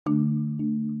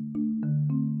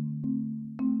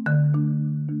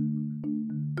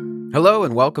Hello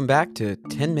and welcome back to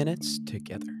 10 Minutes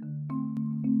Together.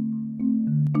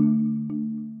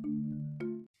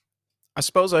 I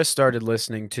suppose I started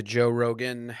listening to Joe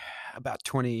Rogan about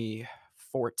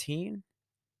 2014.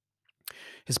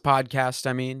 His podcast,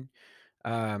 I mean.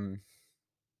 Um,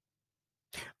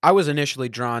 I was initially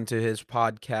drawn to his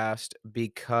podcast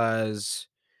because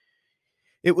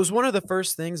it was one of the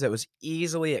first things that was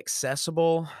easily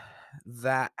accessible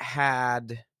that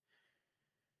had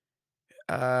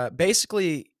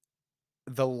basically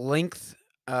the length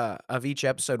of each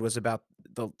episode was about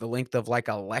the length of like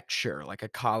a lecture, like a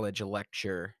college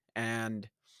lecture. And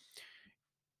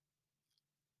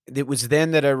it was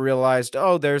then that I realized,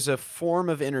 oh, there's a form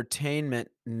of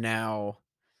entertainment now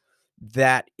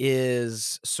that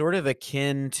is sort of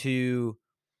akin to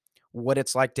what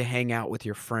it's like to hang out with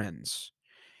your friends.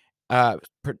 And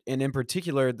in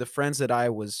particular, the friends that I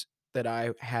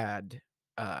had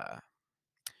uh,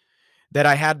 that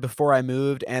I had before I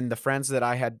moved, and the friends that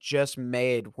I had just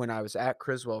made when I was at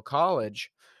Criswell College.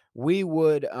 We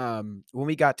would when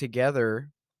we got together.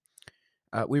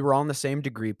 We were all in the same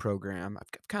degree program.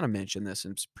 I've kind of mentioned this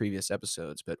in previous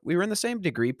episodes, but we were in the same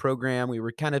degree program. We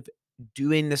were kind of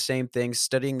doing the same things,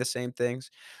 studying the same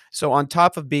things. So on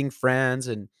top of being friends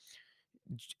and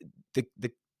j-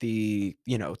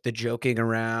 the joking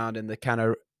around and the kind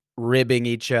of ribbing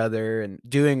each other and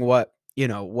doing what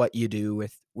you do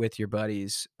with your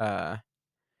buddies,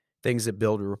 things that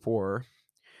build a rapport.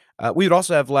 We would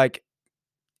also have like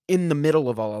in the middle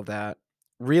of all of that,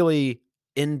 really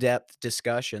in-depth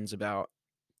discussions about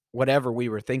whatever we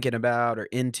were thinking about or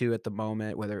into at the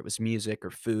moment, whether it was music or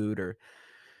food or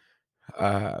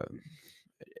uh,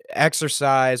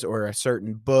 exercise or a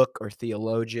certain book or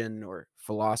theologian or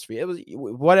philosophy. It was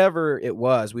whatever it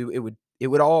was. It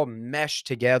would all mesh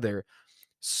together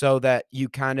so that you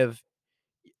kind of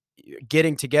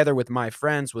getting together with my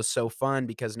friends was so fun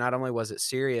because not only was it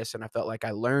serious and I felt like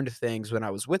I learned things when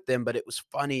I was with them, but it was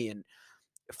funny and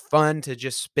fun to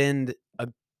just spend a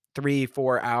 3,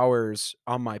 4 hours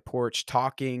on my porch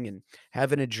talking and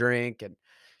having a drink and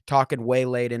talking way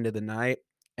late into the night.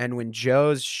 And when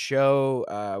Joe's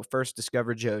show, first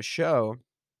discovered Joe's show,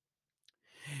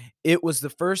 it was the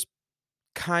first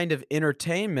kind of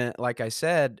entertainment, like I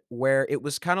said, where it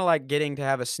was kinda like getting to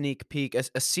have a sneak peek,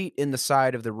 a seat in the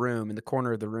side of the room, in the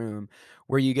corner of the room,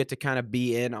 where you get to kinda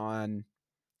be in on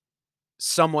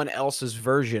someone else's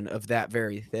version of that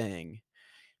very thing.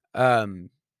 Um,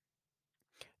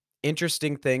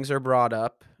 Interesting things are brought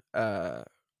up, uh,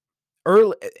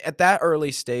 early at that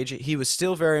early stage, he was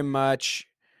still very much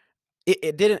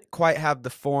it didn't quite have the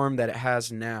form that it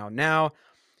has now. Now,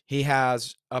 he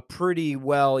has a pretty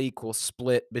well equal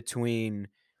split between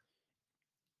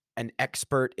an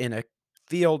expert in a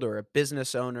field or a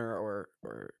business owner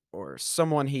or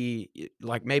someone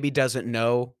like, maybe doesn't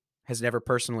know, has never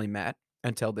personally met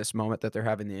until this moment that they're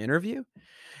having the interview.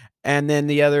 And then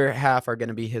the other half are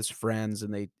gonna be his friends,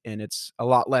 and it's a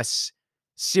lot less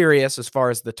serious as far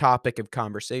as the topic of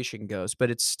conversation goes, but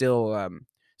it's still,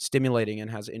 stimulating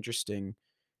and has interesting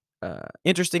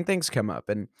things come up,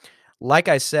 and like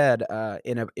I said,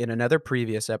 in another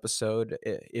previous episode,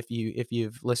 if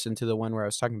you've listened to the one where I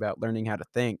was talking about learning how to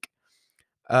think,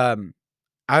 um,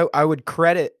 I would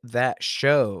credit that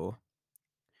show,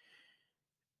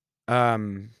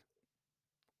 um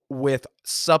with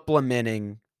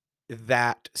supplementing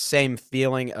that same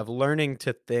feeling of learning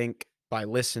to think by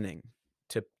listening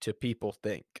to people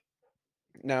think.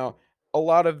 Now, a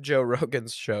lot of Joe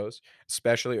Rogan's shows,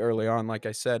 especially early on, like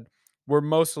I said, were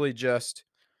mostly just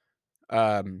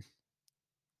um,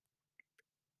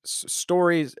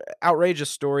 stories, outrageous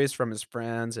stories from his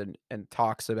friends, and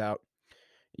talks about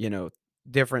you know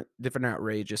different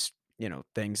outrageous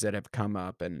things that have come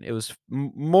up, and it was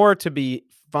more to be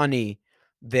funny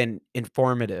than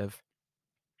informative.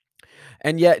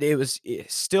 And yet it was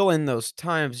still in those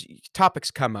times,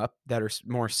 topics come up that are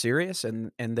more serious,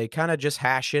 and they kind of just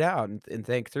hash it out and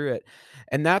think through it.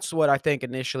 And that's what I think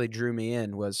initially drew me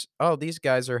in was, oh, these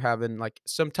guys are having like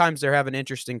sometimes they're having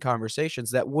interesting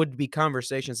conversations that would be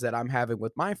conversations that I'm having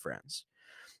with my friends.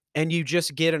 And you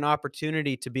just get an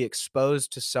opportunity to be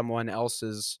exposed to someone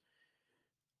else's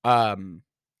um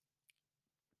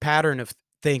pattern of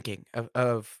thinking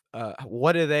of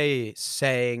what are they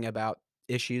saying about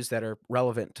issues that are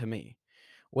relevant to me.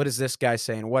 What is this guy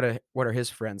saying? What are his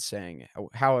friends saying?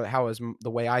 How is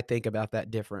the way I think about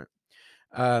that different?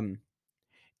 Um,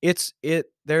 it's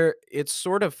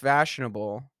sort of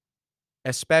fashionable,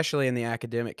 especially in the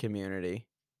academic community,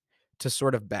 to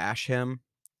sort of bash him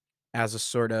as a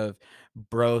sort of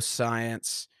bro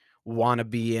science,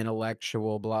 wannabe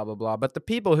intellectual, blah, blah, blah. But the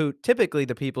people who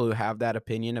have that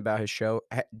opinion about his show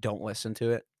don't listen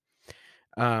to it.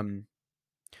 Um,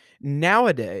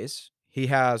 Nowadays, he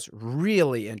has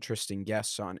really interesting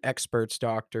guests on, experts,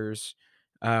 doctors,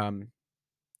 um,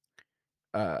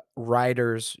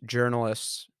 writers,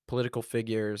 journalists, political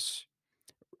figures,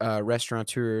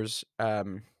 restaurateurs,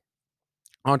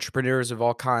 entrepreneurs of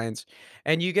all kinds,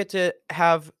 and you get to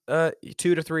have a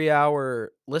 2 to 3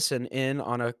 hour listen in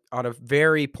on a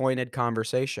very pointed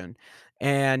conversation,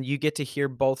 and you get to hear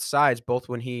both sides, both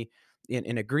when he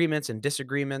in agreements and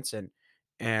disagreements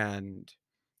and,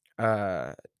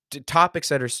 uh, topics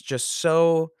that are just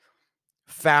so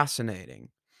fascinating,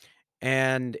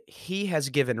 and he has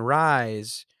given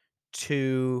rise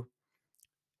to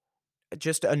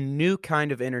just a new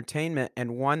kind of entertainment,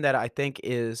 and one that I think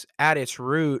is at its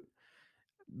root.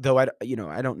 Though I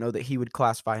don't know that he would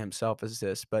classify himself as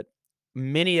this, but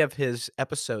many of his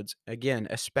episodes, again,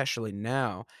 especially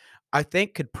now, I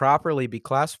think could properly be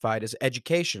classified as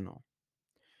educational.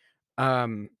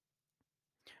 Um,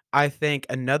 I think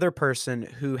another person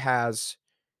who has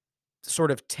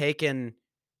sort of taken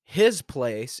his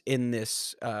place in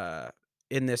this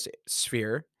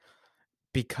sphere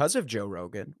because of Joe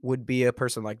Rogan would be a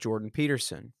person like Jordan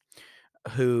Peterson,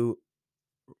 who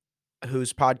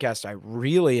whose podcast I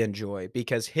really enjoy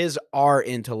because his are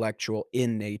intellectual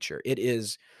in nature. It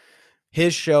is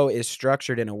his show is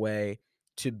structured in a way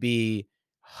to be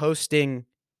hosting,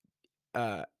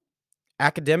 uh,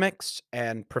 academics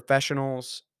and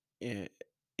professionals I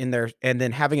in their and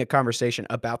then having a conversation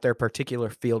about their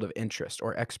particular field of interest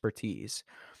or expertise.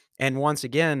 And once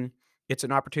again, it's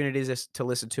an opportunity to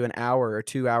listen to an hour or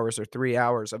 2 hours or 3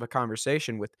 hours of a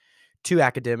conversation with 2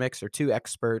 academics or 2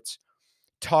 experts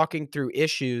talking through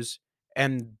issues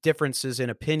and differences in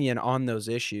opinion on those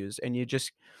issues, and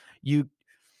you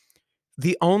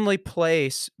the only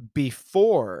place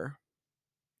before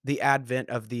the advent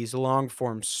of these long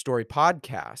form story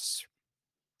podcasts,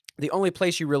 the only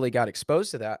place you really got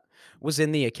exposed to that was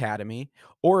in the academy,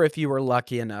 or if you were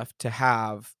lucky enough to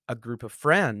have a group of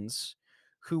friends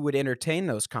who would entertain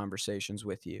those conversations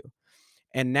with you.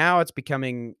 And now it's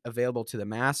becoming available to the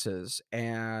masses,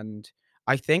 and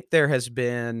I think there has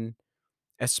been,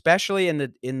 especially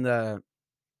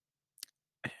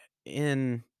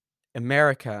in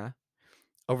America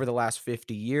over the last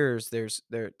 50 years,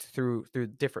 there through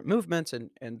different movements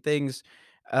and things,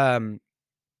 um,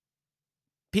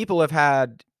 people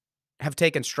have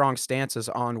taken strong stances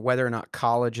on whether or not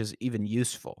college is even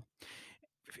useful,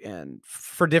 and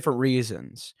for different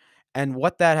reasons. And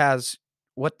what that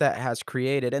has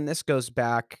created, and this goes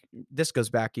back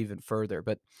even further,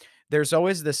 but there's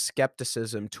always this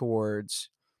skepticism towards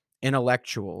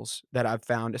intellectuals that I've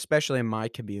found, especially in my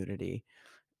community,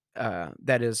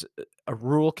 that is a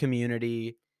rural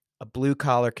community, a blue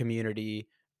collar community,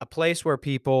 a place where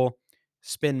people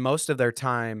spend most of their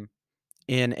time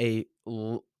in a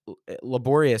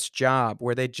laborious job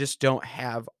where they just don't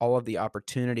have all of the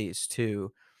opportunities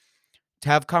to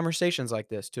have conversations like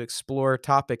this, to explore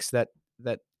topics that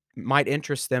might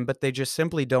interest them, but they just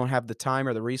simply don't have the time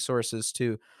or the resources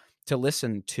to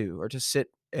listen to or to sit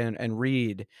and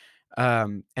read.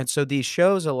 And so these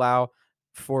shows allow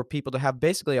for people to have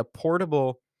basically a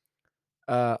portable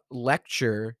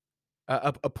lecture,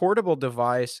 a portable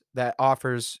device that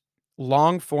offers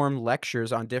long form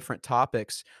lectures on different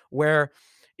topics where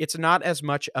it's not as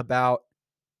much about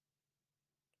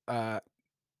uh,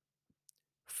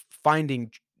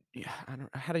 finding yeah, I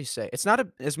don't how do you say? It's not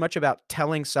as much about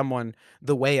telling someone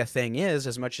the way a thing is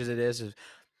as much as it is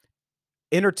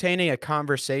entertaining a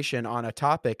conversation on a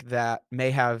topic that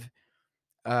may have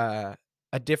uh,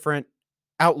 a different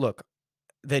outlook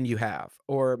than you have,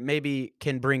 or maybe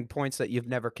can bring points that you've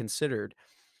never considered.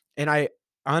 And I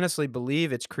honestly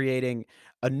believe it's creating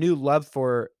a new love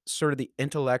for sort of the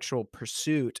intellectual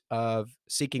pursuit of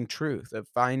seeking truth, of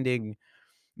finding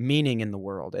meaning in the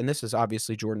world. And this is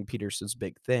obviously Jordan Peterson's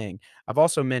big thing. I've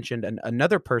also mentioned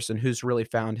another person who's really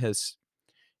found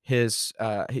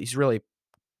he's really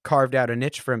carved out a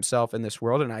niche for himself in this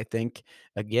world. And I think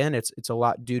again, it's a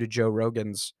lot due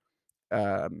to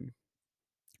um,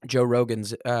 Joe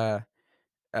Rogan's um,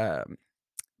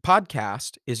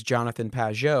 podcast is Jonathan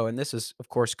Pajot, and this is, of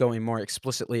course, going more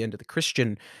explicitly into the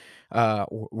Christian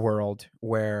world,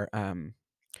 where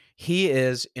he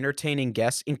is entertaining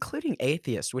guests, including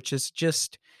atheists, which is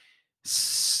just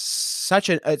such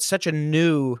a it's such a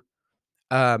new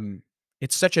um,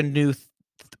 it's such a new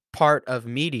part of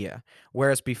media.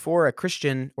 Whereas before, a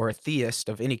Christian or a theist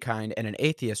of any kind and an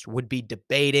atheist would be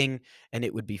debating, and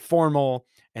it would be formal,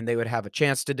 and they would have a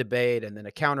chance to debate and then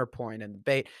a counterpoint and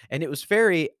debate. And it was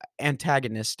very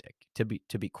antagonistic,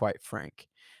 to be quite frank.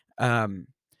 Um,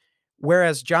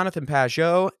 Whereas Jonathan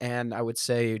Pageau and I would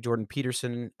say Jordan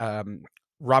Peterson,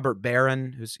 Robert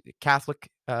Barron, who's a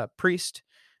Catholic priest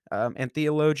and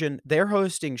theologian, they're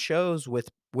hosting shows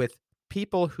with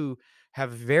people who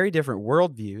have very different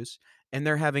worldviews, and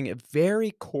they're having a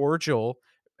very cordial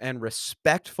and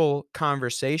respectful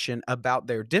conversation about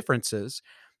their differences,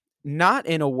 not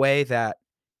in a way that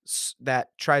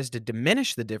tries to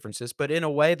diminish the differences, but in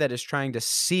a way that is trying to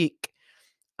seek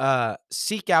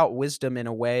out wisdom in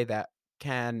a way that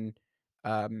can,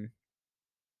 um,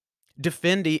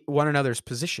 defend one another's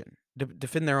position,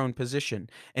 defend their own position,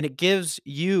 and it gives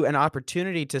you an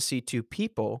opportunity to see 2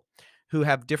 people who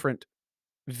have different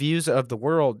views of the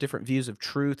world, different views of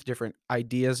truth, different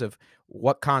ideas of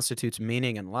what constitutes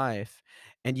meaning in life,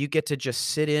 and you get to just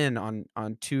sit in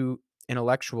on 2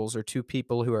 intellectuals or 2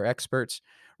 people who are experts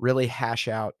really hash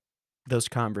out those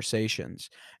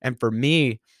conversations, and for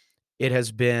me, it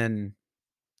has been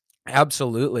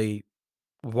absolutely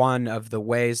one of the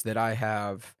ways that I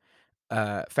have,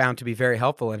 found to be very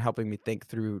helpful in helping me think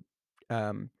through,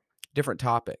 um, different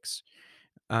topics.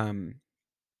 Um,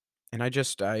 and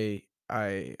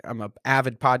I'm a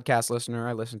avid podcast listener.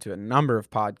 I listen to a number of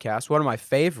podcasts. One of my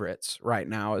favorites right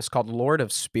now is called Lord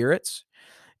of Spirits.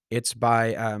 It's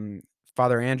by,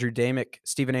 Father Andrew Damick,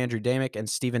 Stephen Andrew Damick, and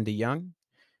Stephen DeYoung,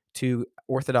 2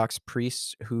 Orthodox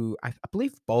priests who I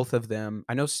believe both of them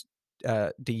I know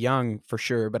DeYoung for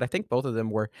sure, but I think both of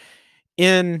them were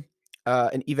in,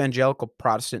 an evangelical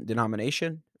Protestant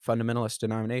denomination, fundamentalist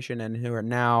denomination, and who are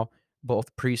now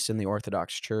both priests in the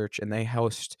Orthodox Church, and they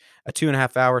host a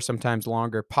 2.5 hour, sometimes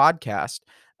longer podcast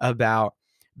about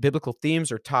biblical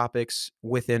themes or topics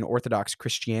within Orthodox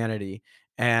Christianity,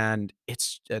 and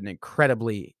it's an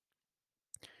incredibly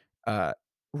uh,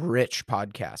 rich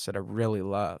podcasts that I really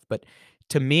love. But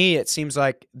to me, it seems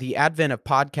like the advent of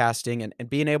podcasting and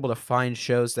being able to find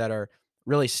shows that are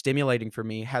really stimulating for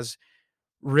me has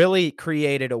really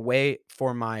created a way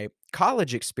for my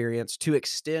college experience to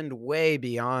extend way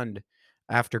beyond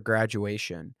after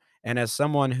graduation. And as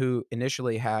someone who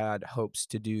initially had hopes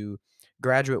to do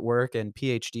graduate work and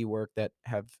PhD work that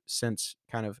have since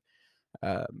kind of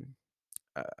um,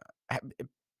 uh, ha-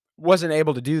 wasn't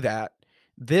able to do that,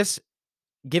 this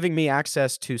giving me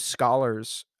access to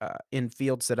scholars, in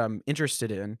fields that I'm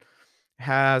interested in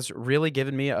has really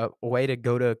given me a way to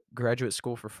go to graduate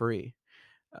school for free.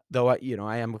 Though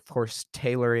I am, of course,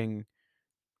 tailoring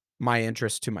my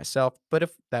interest to myself, but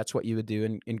if that's what you would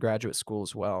do in graduate school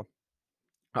as well.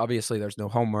 Obviously, there's no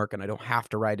homework and I don't have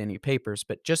to write any papers,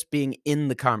 but just being in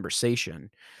the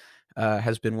conversation,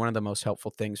 has been one of the most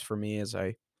helpful things for me as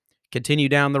I continue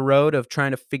down the road of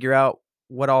trying to figure out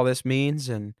what all this means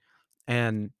and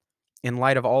in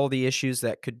light of all the issues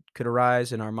that could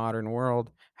arise in our modern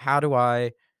world, how do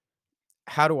I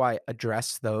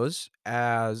address those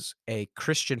as a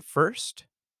Christian first,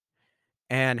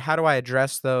 and how do I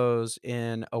address those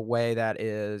in a way that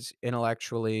is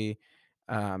intellectually,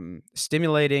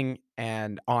 stimulating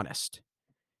and honest?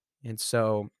 And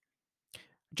so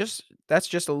just that's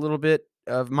just a little bit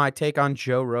of my take on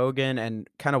Joe Rogan and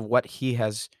kind of what he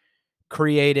has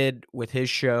created with his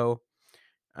show.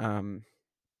 Um,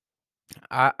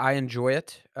 I enjoy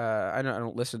it. I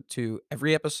don't listen to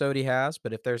every episode he has,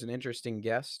 but if there's an interesting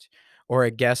guest or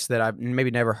a guest that I've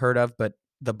maybe never heard of, but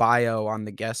the bio on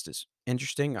the guest is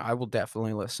interesting, I will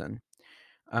definitely listen.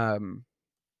 Um,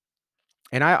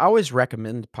 and I always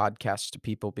recommend podcasts to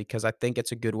people because I think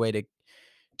it's a good way to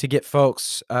get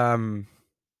folks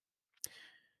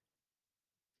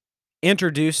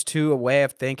introduced to a way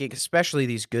of thinking, especially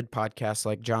these good podcasts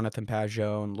like Jonathan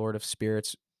Pageau and Lord of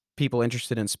Spirits, people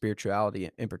interested in spirituality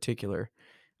in particular.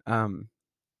 Um,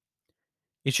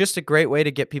 it's just a great way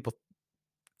to get people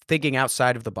thinking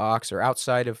outside of the box or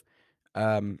outside of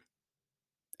um,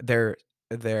 their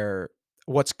their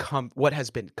what has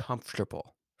been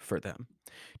comfortable for them,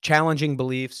 challenging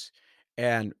beliefs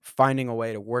and finding a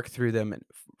way to work through them and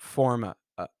form a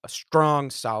strong,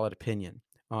 solid opinion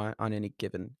on any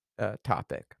given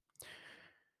topic.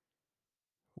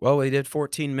 Well, we did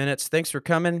 14 minutes. Thanks for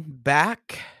coming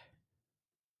back.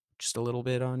 Just a little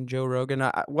bit on Joe Rogan.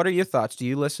 What are your thoughts? Do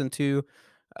you listen to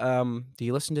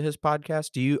his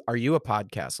podcast? Are you a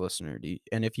podcast listener?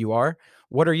 And if you are,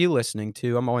 what are you listening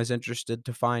to? I'm always interested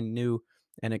to find new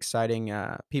and exciting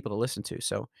people to listen to.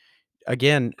 So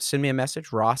again, send me a message,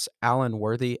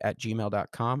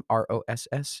 rossallenworthy@gmail.com,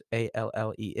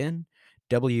 ROSSALLEN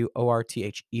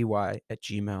WORTHEY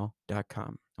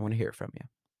 @gmail.com. I wanna hear from you.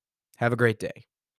 Have a great day.